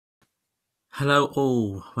Hello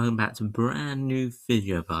all, welcome back to a brand new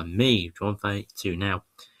video by me, John32. Now,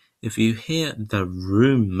 if you hear the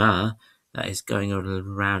rumour that is going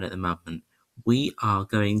around at the moment, we are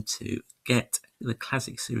going to get the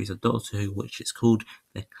classic series of Doctor Who, which is called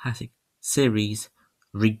the Classic Series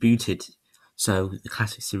Rebooted. So the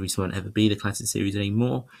classic series won't ever be the classic series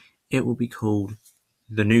anymore. It will be called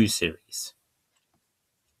the new series.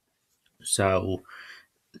 So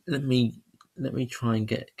let me try and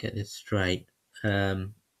get this straight.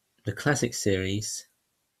 The classic series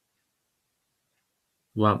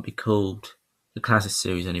won't be called the classic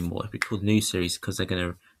series anymore. It'll be called the new series because they're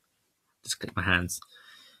gonna just click my hands,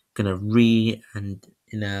 gonna redo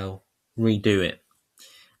it.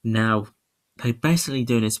 Now they're basically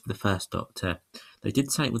doing this for the first Doctor. They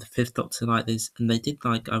did say it with the fifth Doctor like this, and they did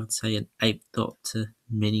I would say an eighth Doctor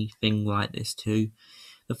mini thing like this too.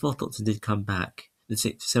 The fourth Doctor did come back. The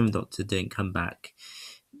sixth, seventh Doctor didn't come back.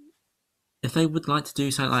 If they would like to do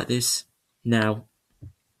something like this now,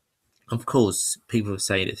 of course, people have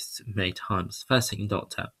said this many times. First, second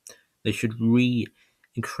Doctor, they should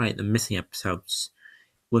recreate the missing episodes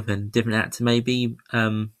with a different actor. Maybe they're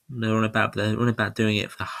on about doing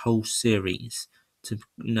it for the whole series to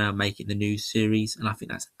make it the new series, and I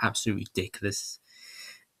think that's absolutely ridiculous.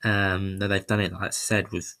 That they've done it, like I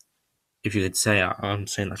said, with if you could say, I'm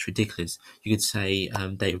saying that's ridiculous. You could say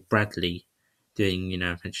David Bradley doing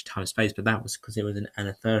Adventure Time and Space, but that was because it was an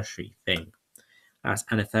anniversary thing. That's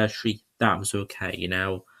anniversary, that was okay,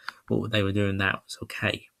 what they were doing, that was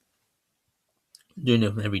okay. Doing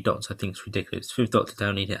it with every Doctor I think is ridiculous. Fifth Doctor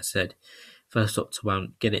don't need it said. First Doctor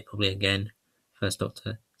won't get it probably again. First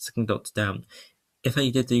Doctor, second Doctor down. If they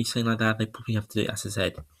did do something like that, they probably have to do it, as I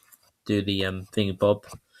said, do the thing Bob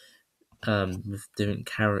with different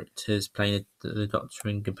characters playing the Doctor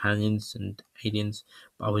and companions and aliens.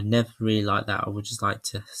 But I would never really like that. I would just like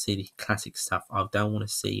to see the classic stuff. I don't want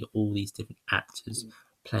to see all these different actors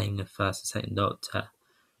playing the first and second Doctor,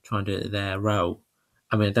 trying to do their role.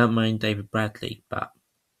 I mean, I don't mind David Bradley, but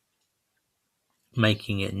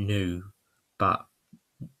making it new, but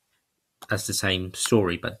as the same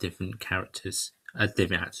story but different characters,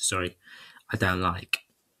 different actors. Sorry, I don't like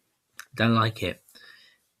it.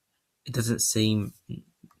 It doesn't seem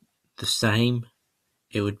the same.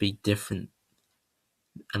 It would be different,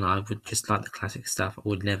 and I would just like the classic stuff. I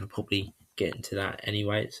would never probably get into that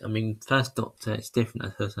anyways. I mean, first Doctor is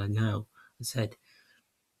different, as I know. I said,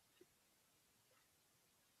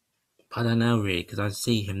 but I don't know really because I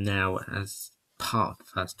see him now as part of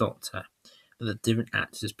the first Doctor, but the different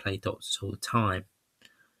actors play Doctors all the time.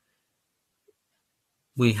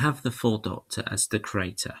 We have the fourth Doctor as the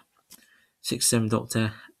creator. Sixth, seventh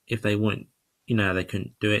Doctor, if they want, they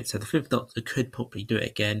couldn't do it. So the fifth Doctor could probably do it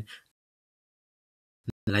again.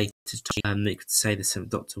 Later, they could say the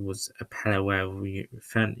seventh Doctor was a parallel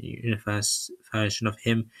universe version of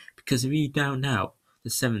him. Because if you don't know, the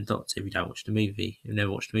seventh Doctor, if you don't watch the movie, you've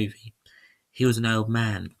never watched the movie, he was an old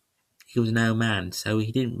man. So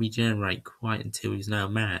he didn't regenerate quite until he was an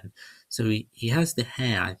old man. So he has the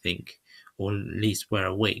hair, I think, or at least wear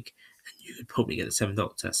a wig, and you could probably get the seventh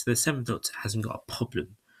Doctor. So the seventh Doctor hasn't got a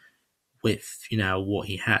problem with, what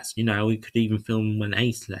he has. We could even film when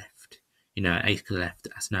Ace left. Ace could have left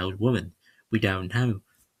as an old woman. We don't know.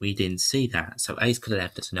 We didn't see that. So Ace could have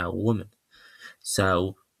left as an old woman.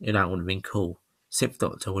 So, that would have been cool. Sixth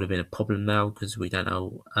Doctor would have been a problem now because we don't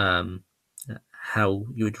know how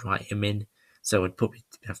you would write him in. So it would probably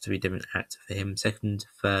have to be a different actor for him. Second,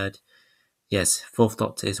 third. Yes, fourth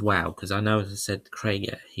Doctor as well, because I know, as I said, the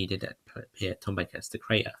creator, he did appear, Tom Baker as the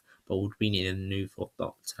creator, but would we need a new fourth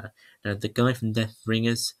Doctor? Now, the guy from Death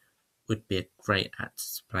Ringers would be a great actor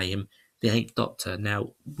to play him. The eighth Doctor, now,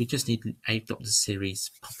 we just need an eighth Doctor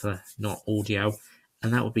series, proper, not audio,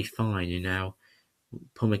 and that would be fine,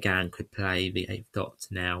 Paul McGann could play the eighth Doctor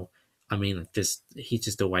now. I mean, he's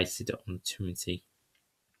just a wasted opportunity.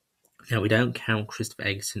 Now, we don't count Christopher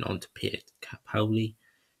Eccleston onto Peter Capaldi.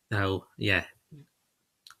 No, yeah,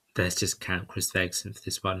 let's just count Christopher Eccleston for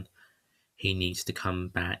this one. He needs to come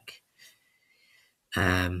back.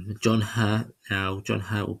 John Hurt. Now, John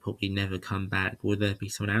Hurt will probably never come back. Will there be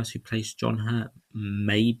someone else who plays John Hurt?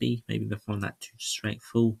 Maybe they'll find that too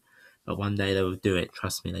stressful. But one day they will do it.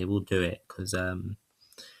 Trust me, they will do it because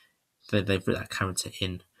they've put that character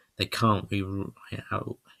in. They can't rewrite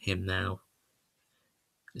out him now.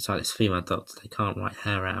 It's like this female Doctor. They can't write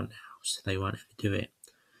her out now, so they won't ever do it.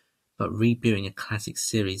 But rebooting a classic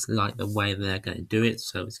series like the way they're going to do it,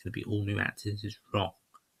 so it's going to be all new actors, is wrong.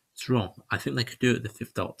 It's wrong. I think they could do it with the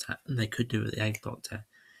fifth Doctor, and they could do it with the eighth Doctor,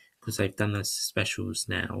 because they've done those specials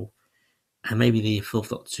now. And maybe the fourth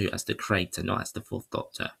Doctor too, as the creator, not as the fourth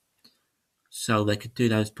Doctor. So they could do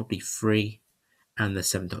those probably 3 and the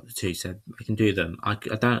Seventh Doctor 2, so they can do them. I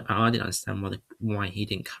didn't understand why he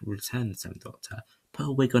didn't return the Seventh Doctor. Put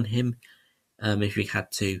a wig on him, if he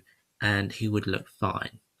had to, and he would look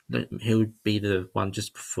fine. He would be the one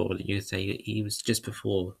just before that you could say he was just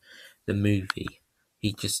before the movie.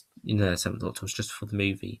 He just, the Seventh Doctor was just before the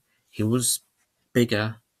movie. He was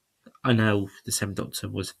bigger. I know the Seventh Doctor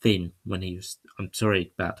was thin when he was. I'm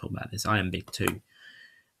sorry about talking about this. I am big too.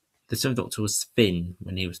 The Seventh Doctor was thin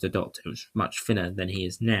when he was the Doctor. He was much thinner than he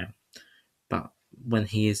is now. But when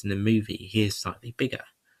he is in the movie, he is slightly bigger.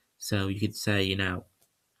 So you could say,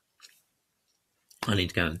 I need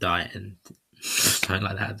to go on a diet and something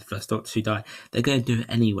like that. The first Doctor Who died. They're going to do it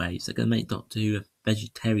anyways. They're going to make Doctor Who a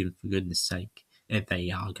vegetarian, for goodness sake, if they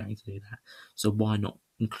are going to do that. So why not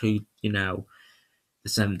include, the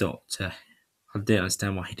Seventh Doctor? I didn't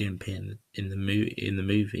understand why he didn't appear in the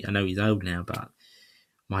movie. I know he's old now, but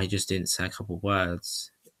why he just didn't say a couple of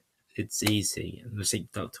words? It's easy, and the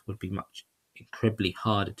Sixth Doctor would be incredibly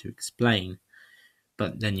harder to explain.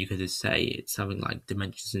 But then you could just say it's something like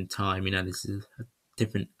dimensions in time. This is a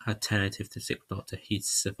different alternative to Sixth Doctor. He's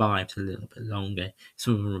survived a little bit longer. It's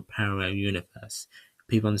from a parallel universe.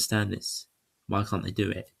 People understand this. Why can't they do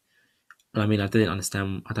it? I don't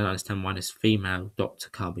understand why this female Doctor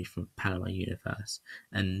can't be from a parallel universe,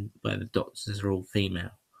 and where the Doctors are all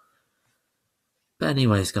female. But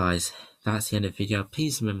anyways, guys, that's the end of the video.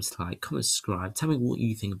 Please remember to like, comment, subscribe. Tell me what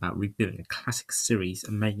you think about rebooting a classic series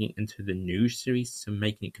and making it into the new series, so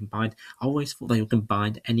making it combined. I always thought they were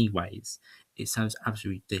combined anyways. It sounds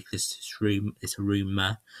absolutely ridiculous. It's a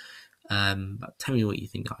rumour. But tell me what you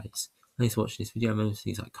think, guys. Thanks for watching this video. Remember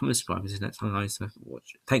to like, comment, subscribe. This is the next time, guys.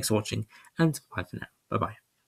 Thanks for watching, and bye for now. Bye-bye.